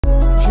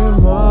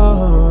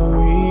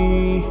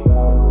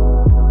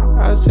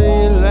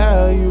say it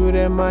loud, you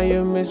that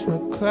Maya Miss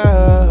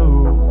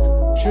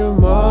McCloud.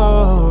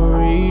 Jamari.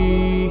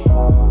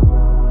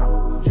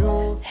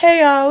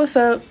 Hey y'all, what's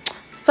up?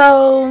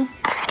 So,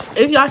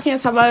 if y'all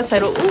can't tell by the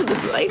title, ooh,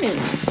 this is lighting.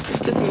 It's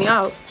pissing me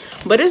off.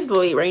 But it's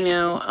late right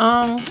now.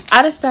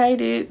 I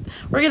decided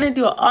we're gonna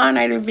do an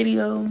all-nighter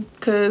video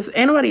because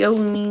ain't nobody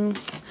over me.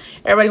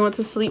 Everybody went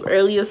to sleep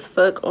early as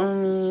fuck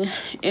on me,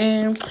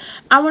 and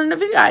I wanted a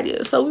video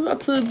idea. So we're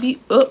about to be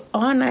up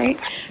all night.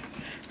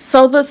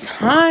 So the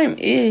time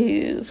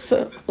is,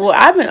 well,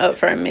 I've been up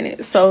for a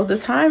minute. So the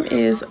time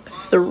is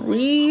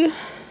 3.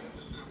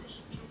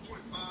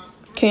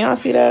 Can y'all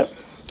see that?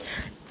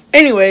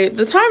 Anyway,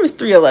 the time is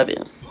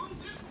 3:11.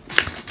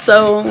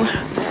 So,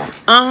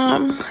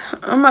 I'm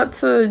about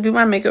to do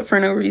my makeup for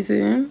no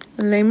reason.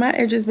 Lay my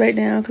edges back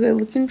down because they're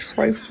looking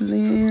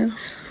trifling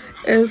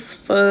as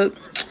fuck.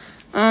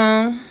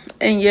 And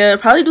yeah,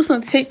 probably do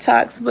some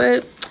TikToks,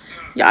 but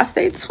y'all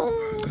stay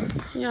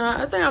tuned. Yeah,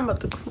 I think I'm about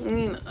to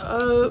clean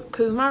up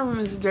because my room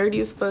is dirty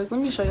as fuck.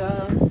 Let me show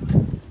y'all.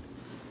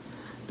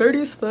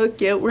 Dirty as fuck.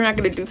 Yeah, we're not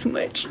gonna do too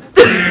much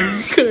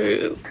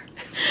because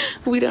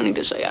we don't need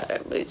to show y'all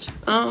that much.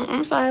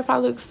 I'm sorry if I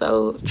look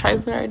so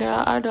trifling right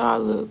now. I know I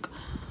look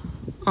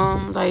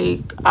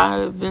like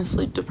I've been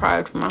sleep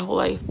deprived for my whole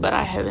life, but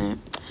I haven't.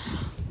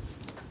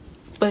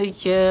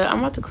 But yeah, I'm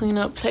about to clean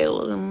up, play a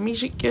little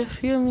music, you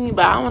feel me?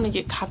 But I don't want to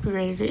get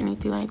copyrighted or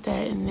anything like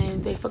that, and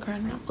then they fuck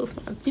around and I post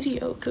my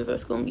video because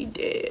that's gonna be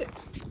dead.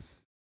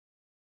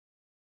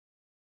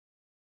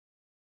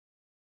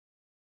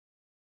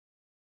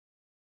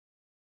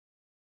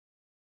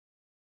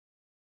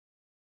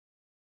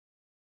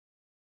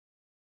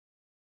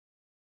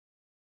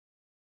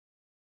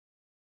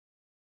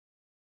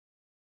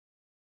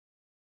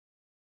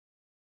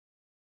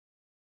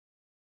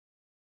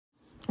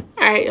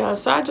 Alright, y'all,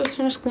 so I just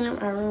finished cleaning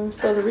up my room.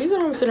 So the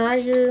reason I'm sitting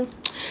right here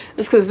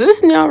is because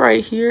this nail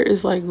right here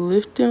is like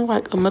lifting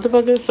like a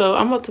motherfucker. So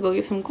I'm about to go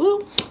get some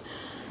glue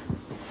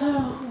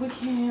so we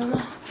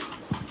can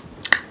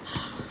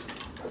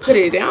put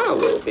it down a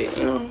little bit,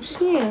 you know what I'm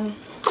saying?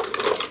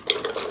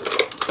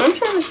 I'm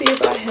trying to see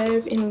if I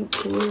have any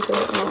glue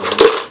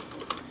that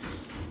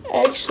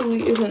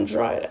actually isn't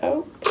dried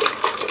out.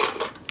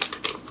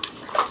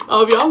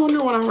 Oh, if y'all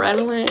wonder what I'm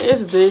rattling,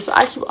 it's this.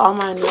 I keep all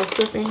my nail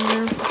stuff in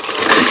here.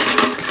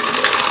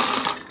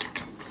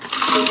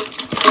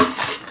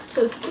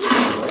 Cause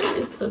where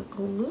is the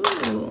glue?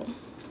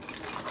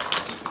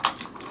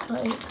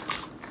 Like,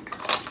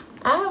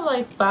 I have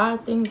like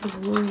 5 things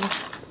of glue.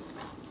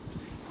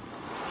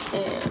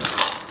 And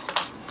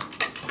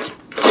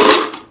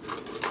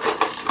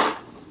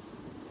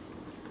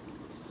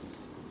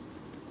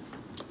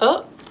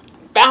oh,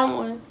 found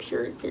one.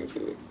 Period.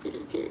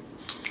 Okay,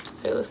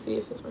 let's see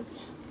if it's working.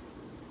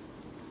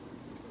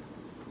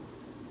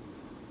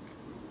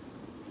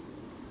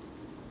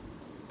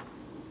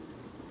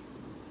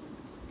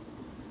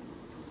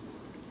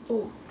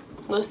 Ooh,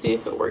 let's see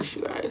if it works,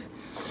 you guys.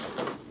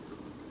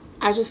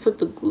 I just put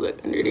the glue like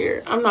under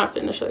there. I'm not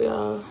finna show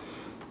y'all.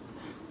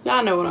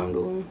 Y'all know what I'm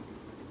doing.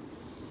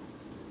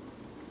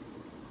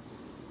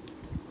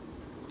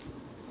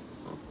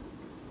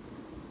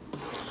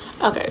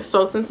 Okay,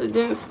 so since it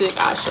didn't stick,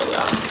 I'll show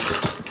y'all.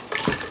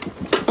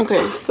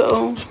 Okay,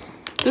 so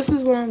this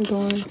is what I'm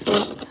doing.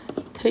 So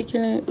I'm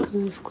taking it because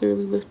it's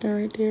clearly lifting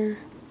right there.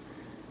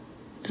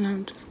 And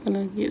I'm just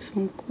gonna get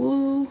some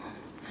glue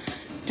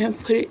and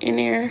put it in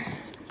there.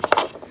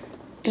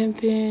 And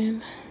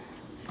then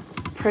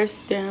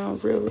press down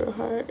real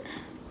hard.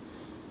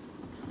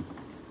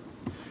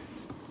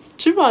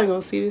 She probably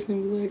gonna see this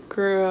and be like,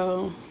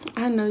 girl,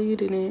 I know you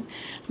didn't.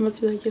 I'm about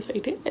to be like, yes, I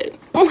did.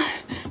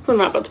 So I'm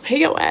not about to pay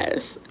your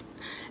ass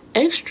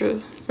extra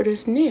for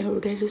this nail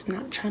that is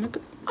not trying to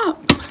go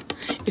up.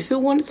 If it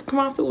wanted to come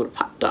off, it would have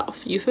popped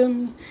off. You feel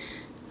me?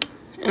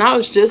 And I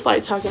was just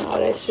like talking all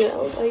that shit. I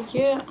was like,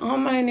 yeah,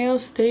 on my nail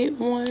state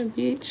one,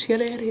 bitch.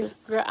 Get out of here.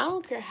 Girl, I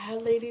don't care how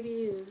late it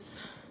is.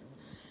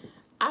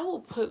 I will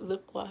put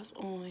lip gloss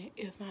on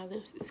if my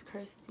lips is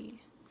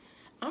crusty.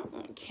 I'm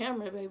on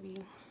camera,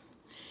 baby.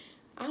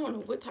 I don't know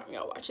what time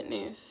y'all watching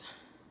this.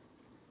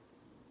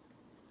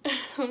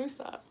 Let me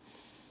stop.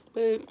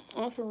 But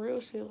on some real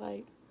shit,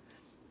 like,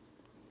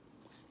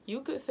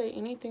 you could say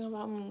anything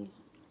about me,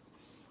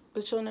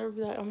 but you'll never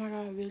be like, oh my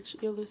god,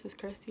 bitch, your lips is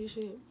crusty as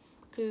shit.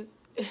 Because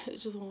it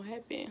just won't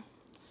happen.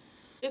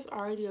 It's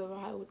already a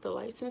vibe with the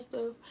lights and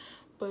stuff,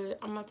 but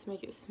I'm about to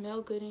make it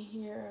smell good in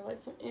here,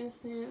 like some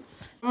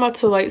incense. I'm about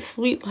to like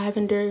sweet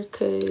lavender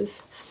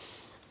because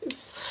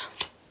it's,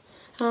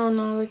 I don't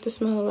know, I like the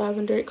smell of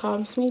lavender. It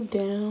calms me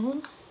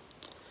down.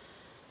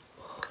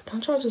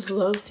 Don't y'all just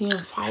love seeing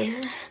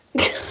fire?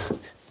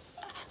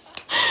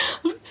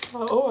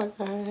 So, oh my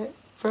god,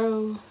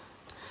 bro,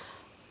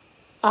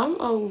 I'm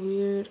a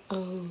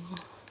weirdo.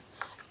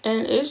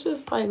 And it's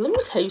just like, let me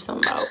tell you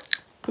something about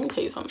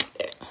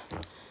that.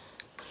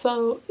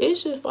 So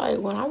it's just like,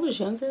 when I was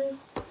younger,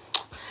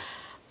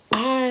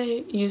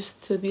 I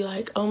used to be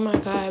like, oh my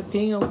god,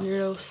 being a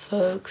weirdo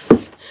sucks.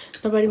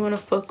 Nobody wanna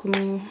fuck with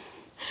me.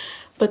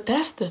 But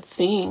that's the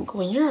thing.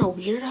 When you're a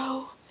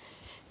weirdo,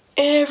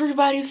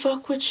 everybody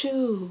fuck with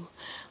you.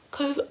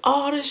 Because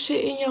all the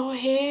shit in your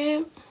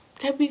head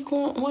that be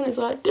going on is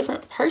a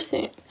different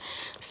person.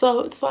 So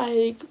it's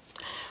like,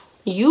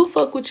 you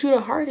fuck with you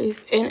the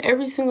hardest. And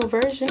every single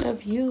version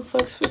of you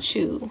fucks with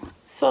you.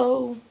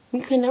 So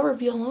you can never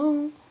be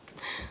alone.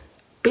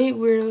 Big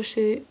weirdo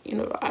shit. You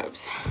know the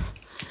vibes.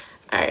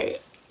 Alright.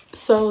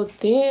 So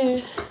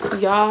then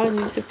y'all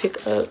need to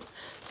pick up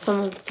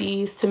some of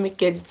these to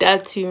make your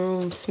dirty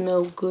room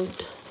smell good.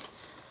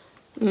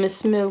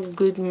 Smell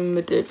good in my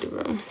dirty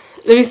room.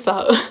 Let me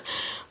stop.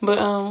 But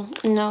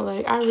you know,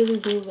 like, I really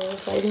do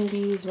love lighting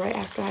these right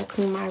after I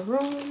clean my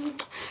room.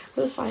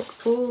 It's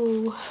like,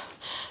 ooh,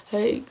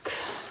 like,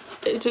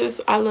 it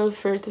just, I love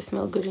for it to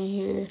smell good in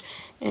here,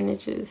 and it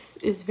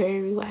just is very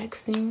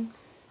relaxing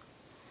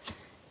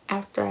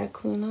after I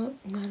clean up.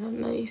 Not a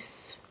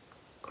nice,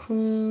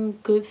 clean,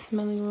 good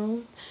smelling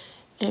room,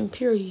 and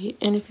period.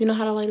 And if you know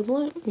how to light a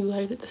blunt, you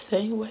light it the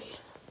same way.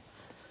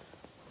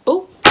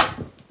 Oh,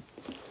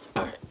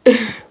 all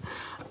right.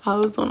 I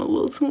was on a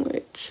little too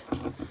much.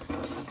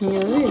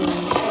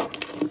 Yeah,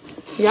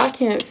 y'all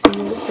can't see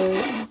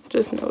it, but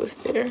just know it's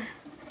there.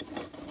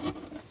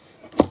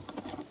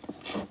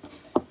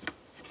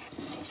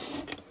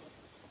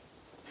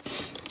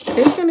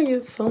 It's gonna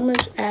get so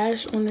much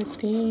ash on the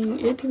thing.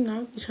 It do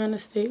not be trying to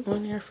stay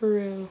on there for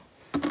real.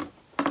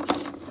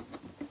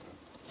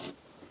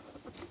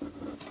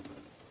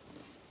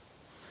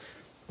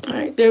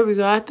 Alright, there we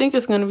go. I think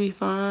it's gonna be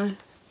fine.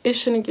 It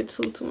shouldn't get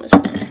too much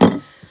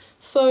fun.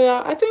 So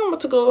y'all, I think I'm about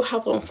to go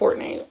hop on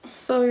Fortnite.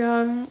 So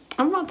y'all,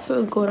 I'm about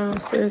to go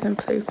downstairs and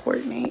play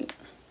Fortnite.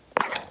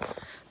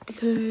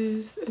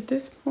 Because at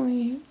this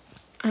point,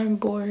 I'm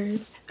bored.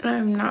 And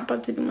I'm not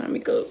about to do my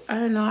makeup. I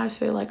don't know, I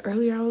said like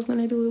earlier I was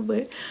gonna do it,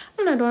 but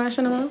I'm not doing that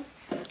shit no more.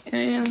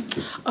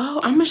 And oh,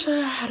 I'm gonna show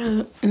you how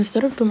to,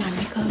 instead of doing my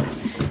makeup,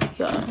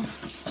 y'all,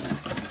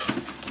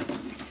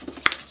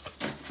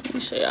 let me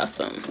show y'all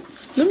something.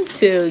 Let me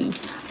tell you,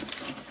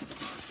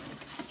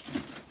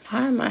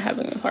 why am I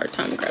having a hard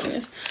time grabbing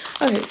this?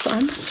 Okay, so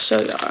I'm gonna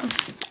show y'all.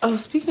 Oh,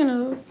 speaking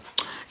of,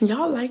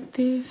 y'all like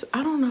this?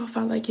 I don't know if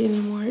I like it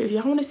anymore. If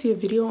y'all want to see a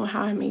video on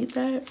how I made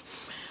that,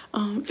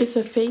 it's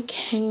a fake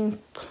hanging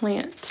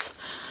plant,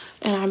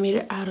 and I made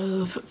it out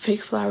of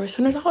fake flowers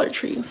from the Dollar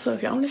Tree. So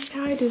if y'all want to see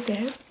how I did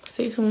that,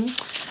 stay tuned.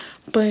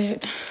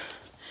 But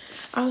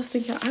I was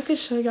thinking I could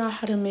show y'all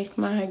how to make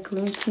my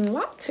green tea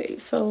latte.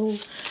 So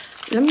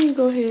let me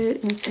go ahead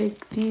and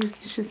take these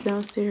dishes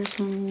downstairs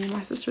from me and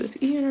my sister was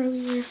eating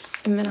earlier,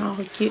 and then I'll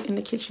get in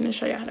the kitchen and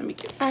show you how to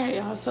make it. All right,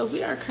 y'all, so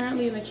we are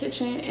currently in the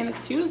kitchen, and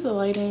excuse the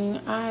lighting.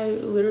 I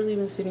literally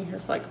been sitting here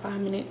for like 5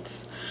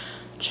 minutes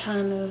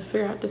trying to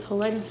figure out this whole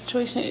lighting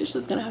situation. It's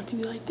just gonna have to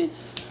be like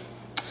this,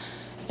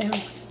 and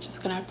we're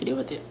just gonna have to deal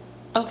with it.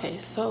 Okay,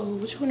 so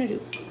what you want to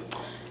do?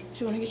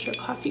 You want to get your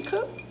coffee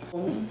cup,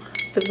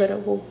 fill that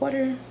up with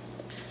water,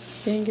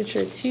 then get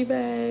your tea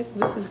bag.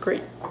 This is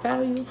great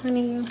value,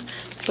 honey,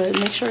 but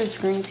make sure it's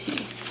green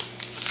tea,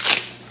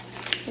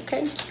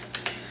 okay?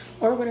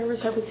 Or whatever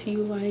type of tea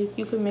you like.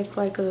 You could make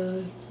like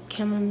a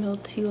chamomile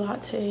tea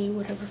latte,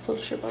 whatever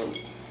floats your boat.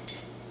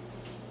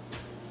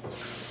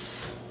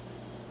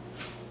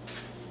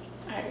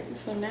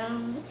 So now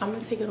I'm gonna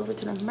take it over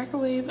to the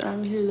microwave, and I'm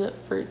gonna heat it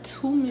up for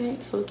 2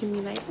 minutes so it can be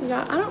nice. So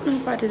y'all, I don't know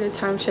if I did a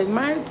time check.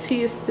 My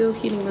tea is still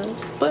heating up,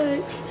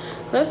 but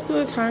let's do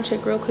a time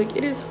check real quick.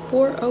 It is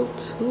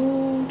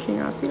 4:02. Can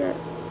y'all see that?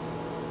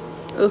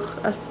 Ugh,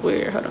 I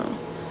swear. Hold on.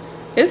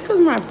 It's because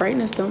my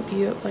brightness don't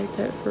be up like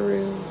that for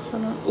real.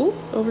 Hold on. Ooh,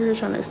 over here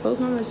trying to expose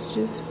my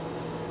messages.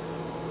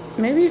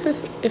 Maybe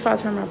if I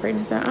turn my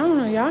brightness down, I don't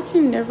know. Y'all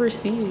can never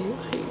see it.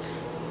 Like,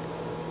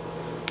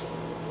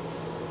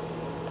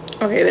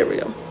 okay, there we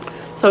go.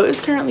 So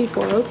it's currently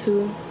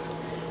 4:02,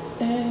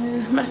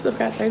 and my stuff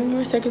got 30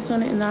 more seconds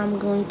on it, and now I'm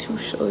going to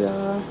show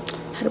y'all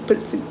how to put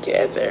it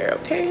together.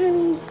 Okay,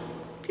 honey?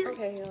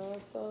 Okay, y'all,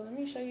 so let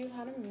me show you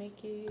how to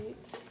make it.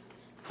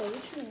 So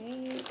what you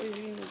need is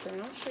you need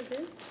brown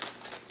sugar.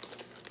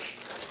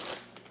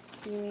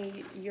 You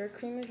need your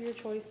cream of your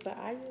choice, but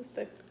I use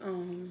the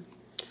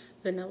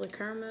vanilla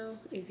caramel.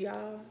 If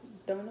y'all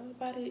don't know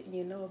about it,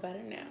 you know about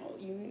it now.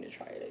 You need to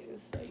try it.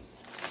 It's like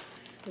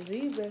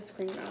the best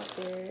cream out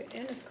there,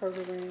 and it's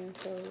Kroger brand,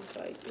 so it's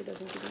like it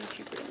doesn't get any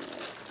cheaper than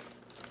that.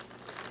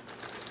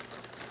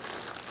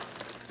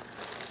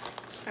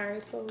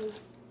 Alright, so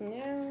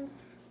now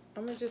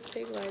I'm gonna just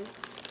take like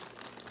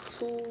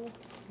 2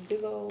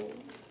 big old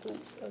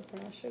scoops of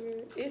brown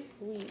sugar. It's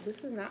sweet.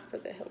 This is not for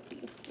the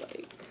healthy,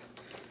 like,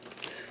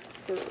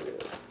 for real.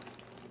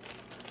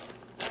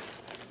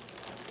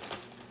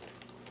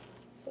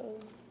 So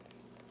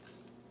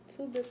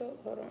 3 big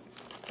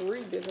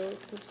old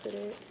scoops of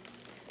it.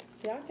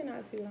 Y'all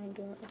cannot see what I'm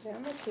doing. Okay,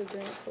 I'm going to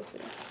bring it closer.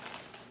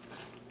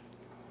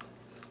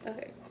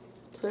 Okay,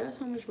 so that's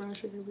how much brown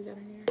sugar we got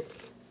in here.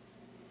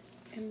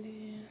 And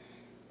then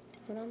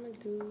what I'm going to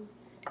do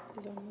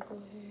is I'm going to go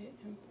ahead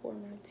and pour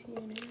my tea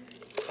in there.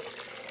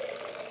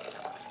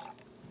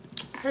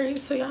 Alright,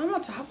 so y'all, I'm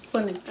about to hop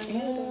on the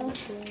camera.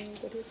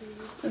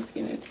 Let's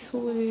get into it.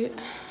 into it.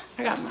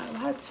 I got my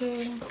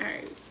latte.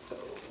 Alright, so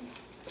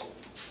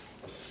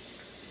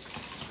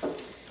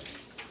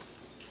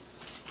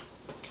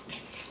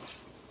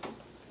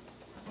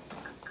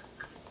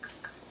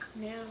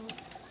now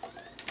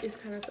it's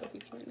kind of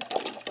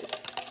self-explanatory.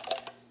 Just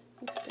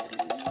mix that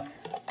in there.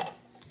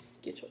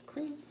 Get your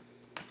cream.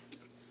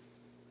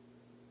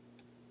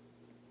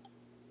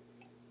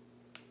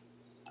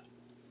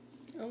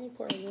 Only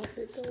pour a little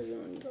bit though. You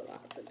don't need a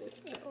lot for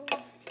this at all.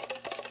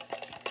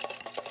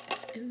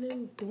 And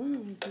then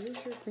boom,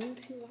 there's your green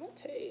tea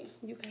latte.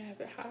 You can have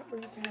it hot or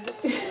you can have it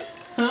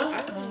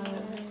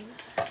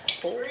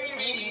cold.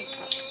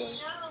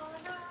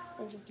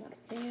 I'm just not a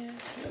fan.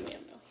 Let me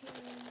have no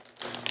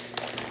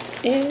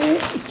hair.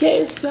 And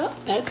yeah, so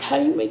that's how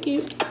you make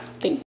it.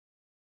 Thank you.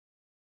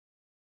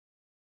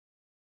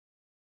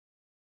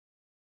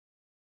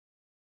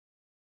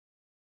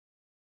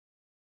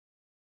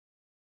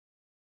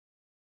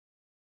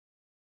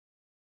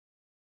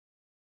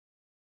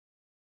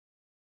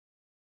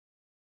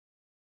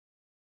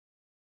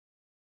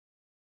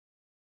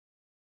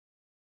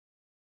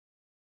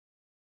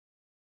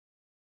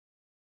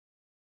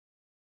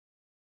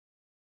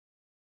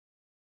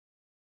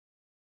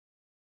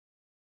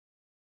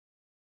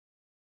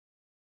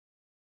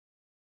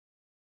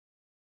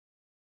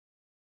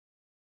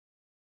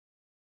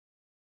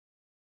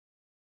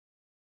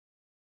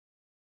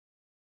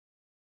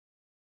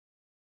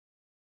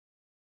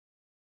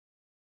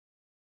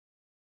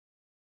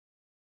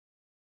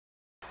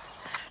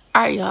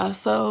 Alright, y'all,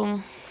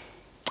 so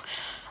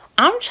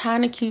I'm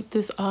trying to keep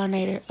this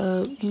all-nighter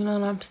up, you know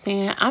what I'm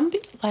saying? I'm a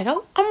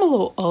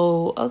little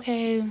old,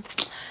 okay?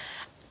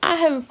 I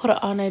haven't put an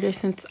all-nighter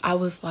since I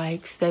was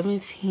like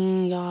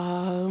 17,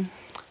 y'all.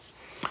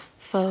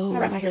 So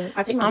I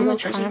take I'm gonna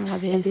try my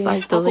best.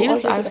 Like the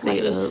latest I've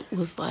stayed up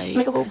was like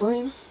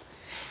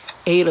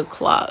 8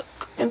 o'clock.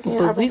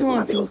 But we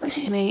going through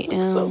 10 a.m.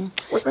 and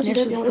it's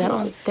just that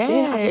on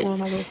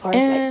that.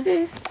 And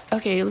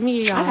okay, let me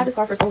give y'all. I've had this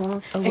scarf for so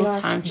long. A little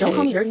time check. Don't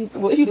call me dirty.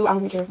 Well, if you do, I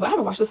don't even care. But I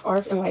haven't washed this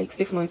scarf in like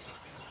 6 months.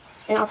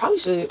 And I probably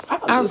should. All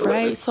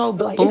right, so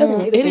but, like,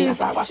 boom, it is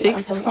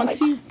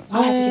 6:21.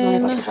 I have to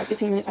keep going like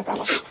 15 minutes after I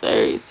wash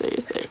it. Sorry.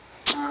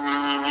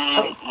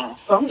 Okay.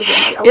 So I'm just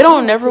It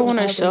don't never want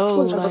to show.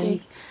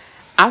 Like,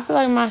 I feel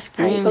like my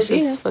screen is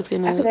just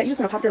fucking up. After that, you just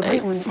gonna pop your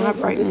bright one. My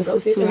brightness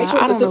is too high.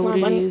 I don't know what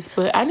it is,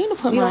 but I need to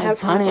put my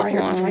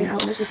bonnet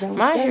on.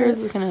 My hair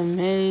is looking a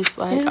mess.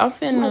 Like, I'm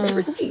finna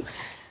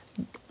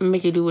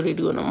make it do what it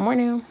do in the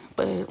morning,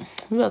 but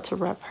we about to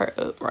wrap her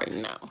up right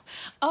now.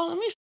 Oh, let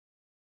me.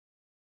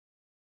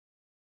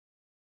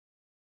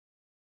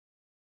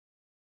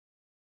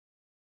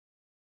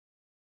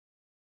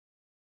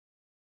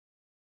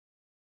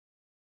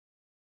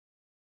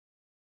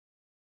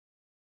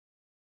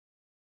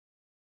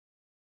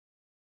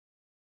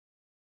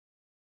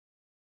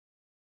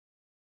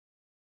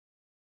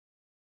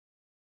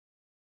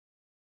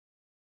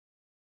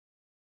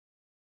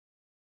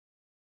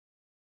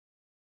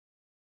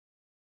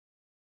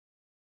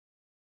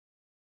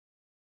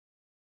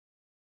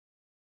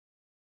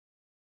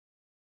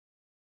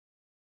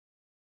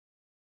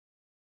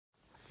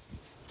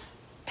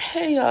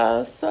 Hey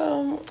y'all,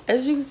 so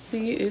as you can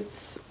see,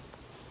 it's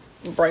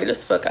bright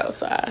as fuck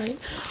outside.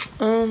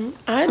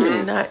 I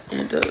did not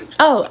end up.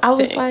 Oh, I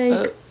was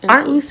like,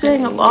 aren't we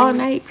staying up all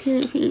night?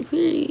 Period. It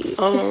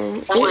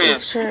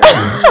is currently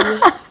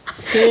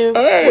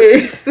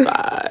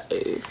 10:45.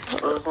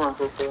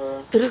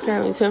 It is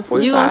currently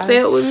 10:45. You gonna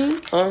stay up with me?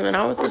 And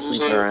I went to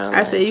sleep around.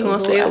 I said you gonna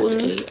stay up with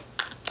me.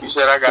 You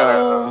said I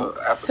got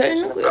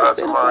technically I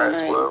stayed up all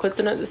night, but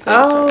then at the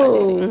same time I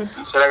didn't.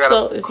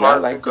 So if y'all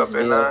like this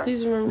video,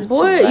 please remember to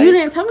like, you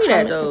didn't tell me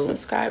that though. And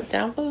subscribe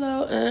down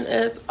below. And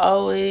as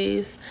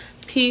always,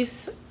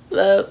 peace,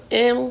 love,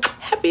 and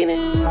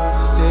happiness.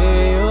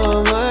 Stay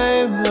on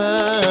my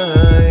mind.